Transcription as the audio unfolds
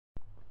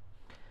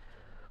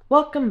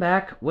Welcome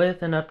back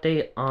with an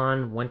update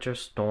on Winter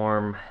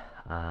Storm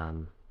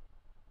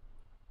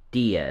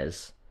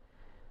Diaz.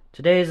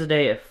 Today is the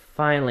day it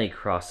finally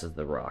crosses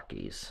the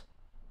Rockies.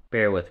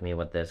 Bear with me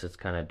with this, it's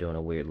kind of doing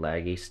a weird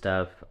laggy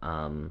stuff.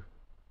 Got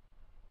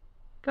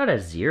a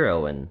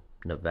 0 in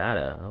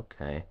Nevada,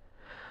 okay.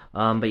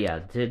 But yeah,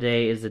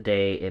 today is the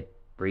day it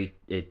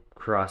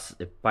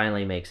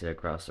finally makes it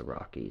across the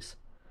Rockies.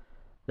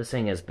 This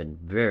thing has been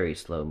very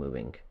slow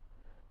moving,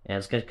 and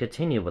it's going to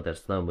continue with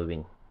its slow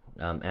moving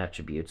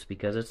attributes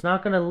because it's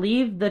not going to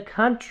leave the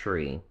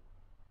country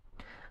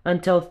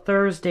until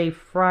Thursday,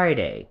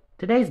 Friday.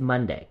 Today's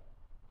Monday.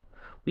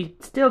 We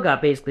still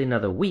got basically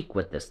another week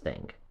with this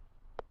thing.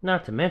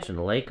 Not to mention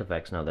the lake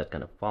effects now that's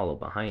going to follow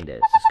behind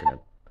it. It's just going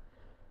to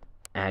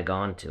add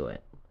on to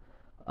it.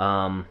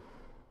 But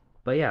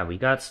yeah, we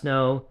got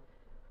snow,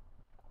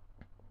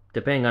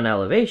 depending on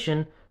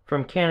elevation,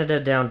 from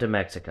Canada down to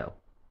Mexico.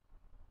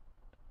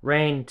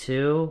 Rain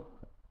too,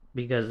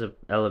 because of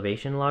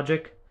elevation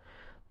logic.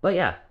 But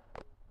yeah,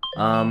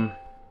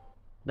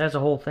 that's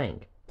a whole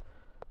thing.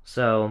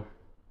 So,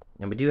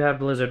 and we do have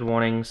blizzard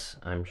warnings.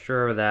 I'm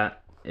sure of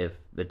that. If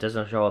it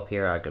doesn't show up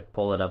here, I could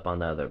pull it up on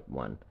the other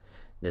one.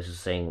 This is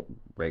saying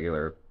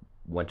regular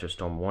winter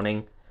storm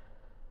warning.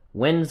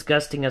 Winds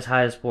gusting as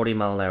high as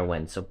 40-mile-an-hour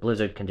winds, so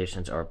blizzard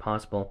conditions are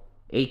possible.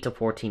 8 to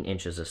 14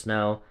 inches of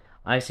snow.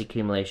 Ice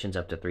accumulations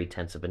up to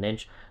 3/10 of an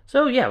inch.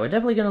 So yeah, we're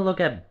definitely going to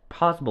look at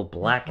possible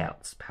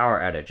blackouts,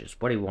 power outages,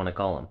 what do you want to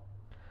call them.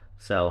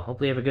 So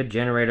hopefully you have a good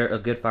generator, a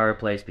good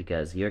fireplace,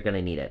 because you're going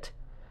to need it.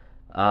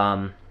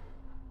 Or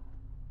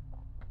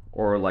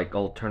like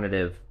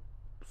alternative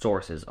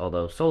sources,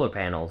 although solar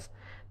panels,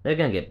 they're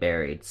going to get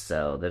buried,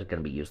 so they're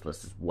going to be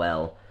useless as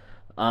well.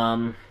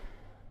 So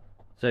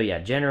yeah,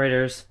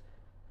 generators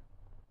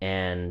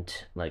and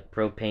like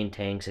propane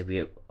tanks, if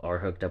you are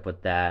hooked up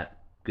with that,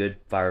 good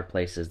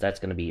fireplaces, that's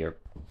going to be your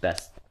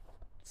best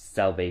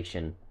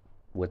salvation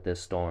with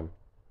this storm.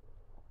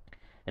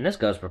 And this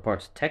goes for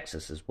parts of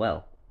Texas as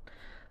well.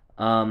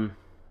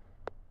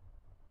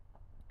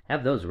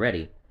 Have those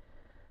ready,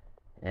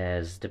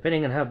 as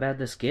depending on how bad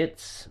this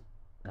gets,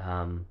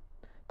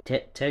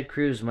 Ted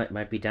Cruz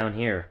might be down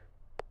here.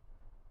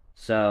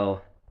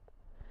 So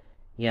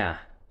yeah,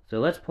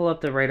 so let's pull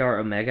up the Radar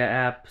Omega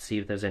app, see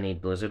if there's any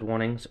blizzard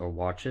warnings or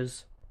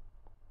watches,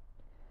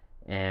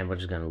 and we're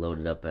just gonna load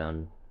it up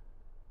on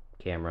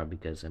camera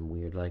because I'm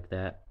weird like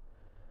that.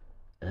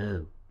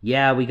 Oh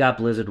yeah, we got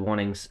blizzard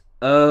warnings.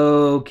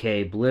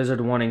 Okay,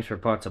 blizzard warnings for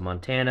parts of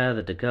Montana,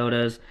 the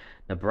Dakotas,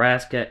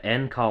 Nebraska,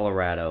 and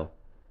Colorado.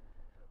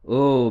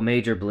 Oh,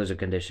 major blizzard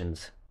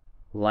conditions.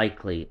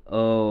 Likely.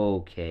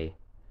 Okay.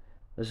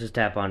 Let's just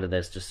tap onto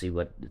this to see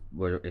what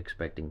we're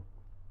expecting.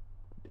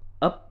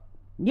 Up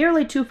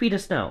nearly 2 feet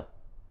of snow.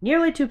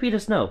 Nearly 2 feet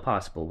of snow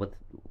possible with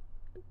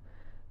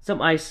some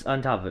ice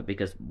on top of it,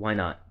 because why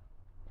not?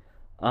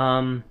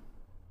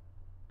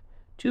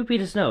 2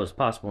 feet of snow is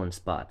possible in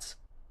spots.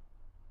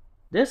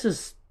 This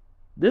is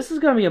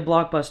going to be a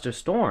blockbuster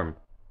storm.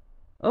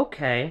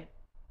 Okay.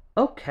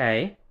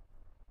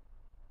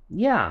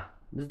 Yeah,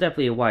 there's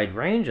definitely a wide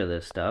range of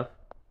this stuff.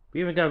 We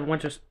even got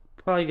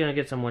probably going to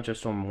get some winter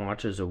storm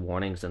watches or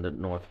warnings in the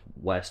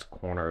northwest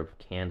corner of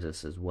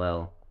Kansas as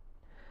well.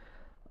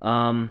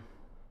 And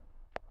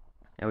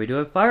we do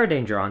have fire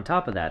danger on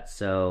top of that,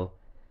 so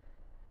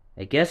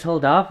I guess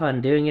hold off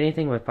on doing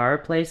anything with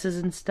fireplaces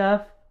and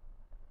stuff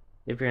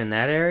if you're in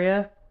that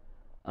area.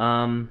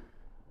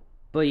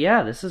 But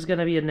yeah, this is going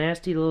to be a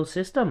nasty little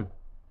system.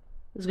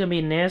 This is going to be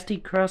a nasty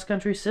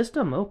cross-country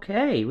system.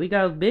 Okay, we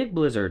got a big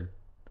blizzard.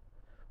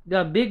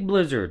 Look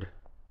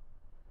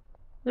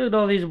at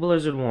all these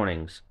blizzard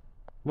warnings.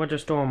 Winter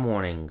storm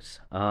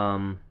warnings.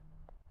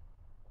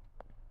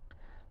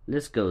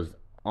 This goes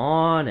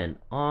on and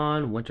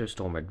on. Winter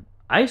storm,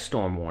 ice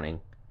storm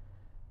warning.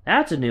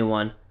 That's a new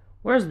one.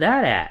 Where's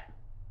that at?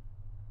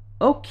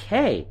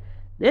 Okay,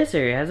 this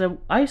area has an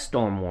ice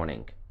storm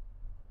warning.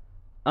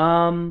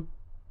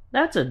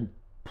 That's a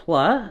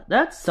plus.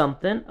 That's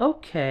something.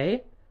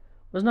 Okay.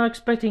 Was not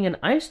expecting an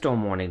ice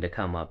storm warning to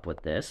come up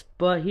with this,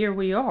 but here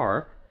we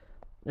are.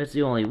 It's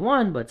the only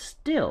one, but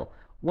still.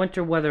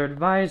 Winter weather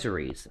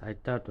advisories. I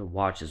thought the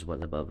watches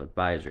was above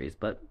advisories,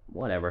 but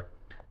whatever.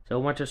 So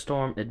winter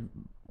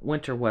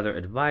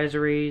weather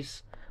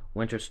advisories,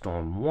 winter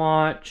storm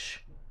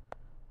watch.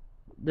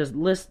 There's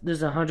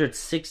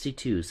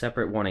 162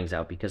 separate warnings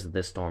out because of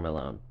this storm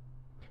alone.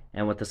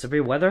 And with the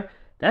severe weather,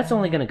 that's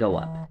only going to go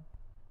up.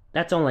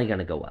 That's only going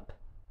to go up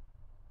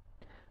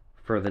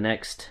for the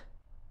next,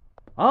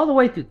 all the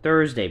way through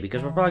Thursday,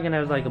 because we're probably going to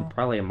have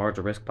probably a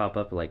marginal risk pop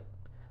up like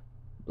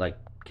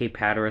Cape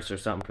Hatteras or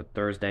something for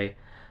Thursday.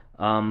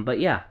 But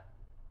yeah,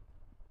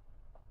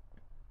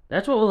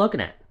 that's what we're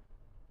looking at.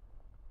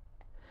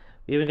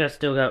 We even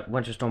still got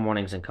winter storm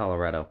warnings in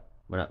Colorado.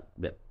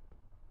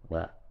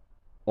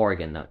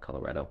 Oregon, not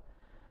Colorado.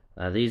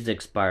 These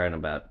expire in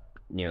about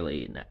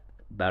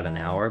an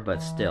hour,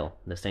 but still,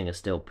 this thing is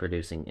still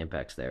producing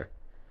impacts there.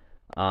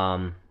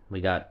 We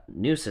got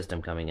new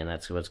system coming in.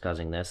 That's what's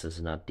causing this. This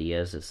is not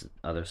Diaz. This is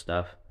other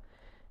stuff.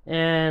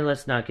 And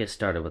let's not get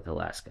started with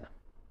Alaska.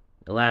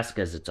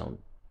 Alaska is its own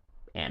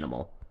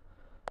animal.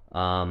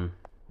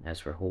 As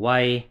for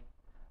Hawaii,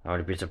 I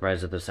wouldn't be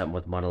surprised if there's something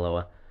with Mauna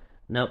Loa.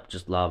 Nope,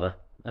 just lava.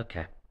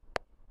 Okay.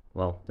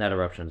 Well, that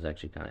eruption is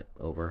actually kind of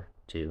over,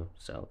 too,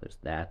 so there's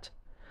that.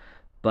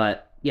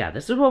 But, yeah,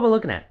 this is what we're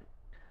looking at.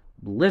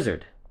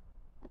 Blizzard.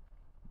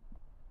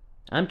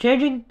 I'm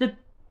changing the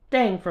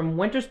thing from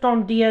Winter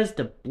Storm Diaz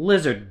to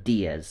Blizzard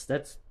Diaz.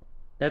 That's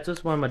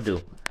just what I'm gonna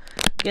do.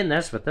 Again,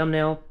 that's for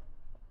thumbnail.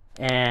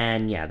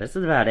 And, yeah, this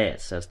is about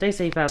it. So stay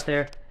safe out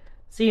there.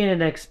 See you in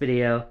the next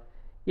video.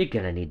 You're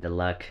gonna need the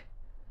luck.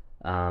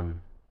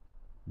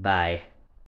 Bye.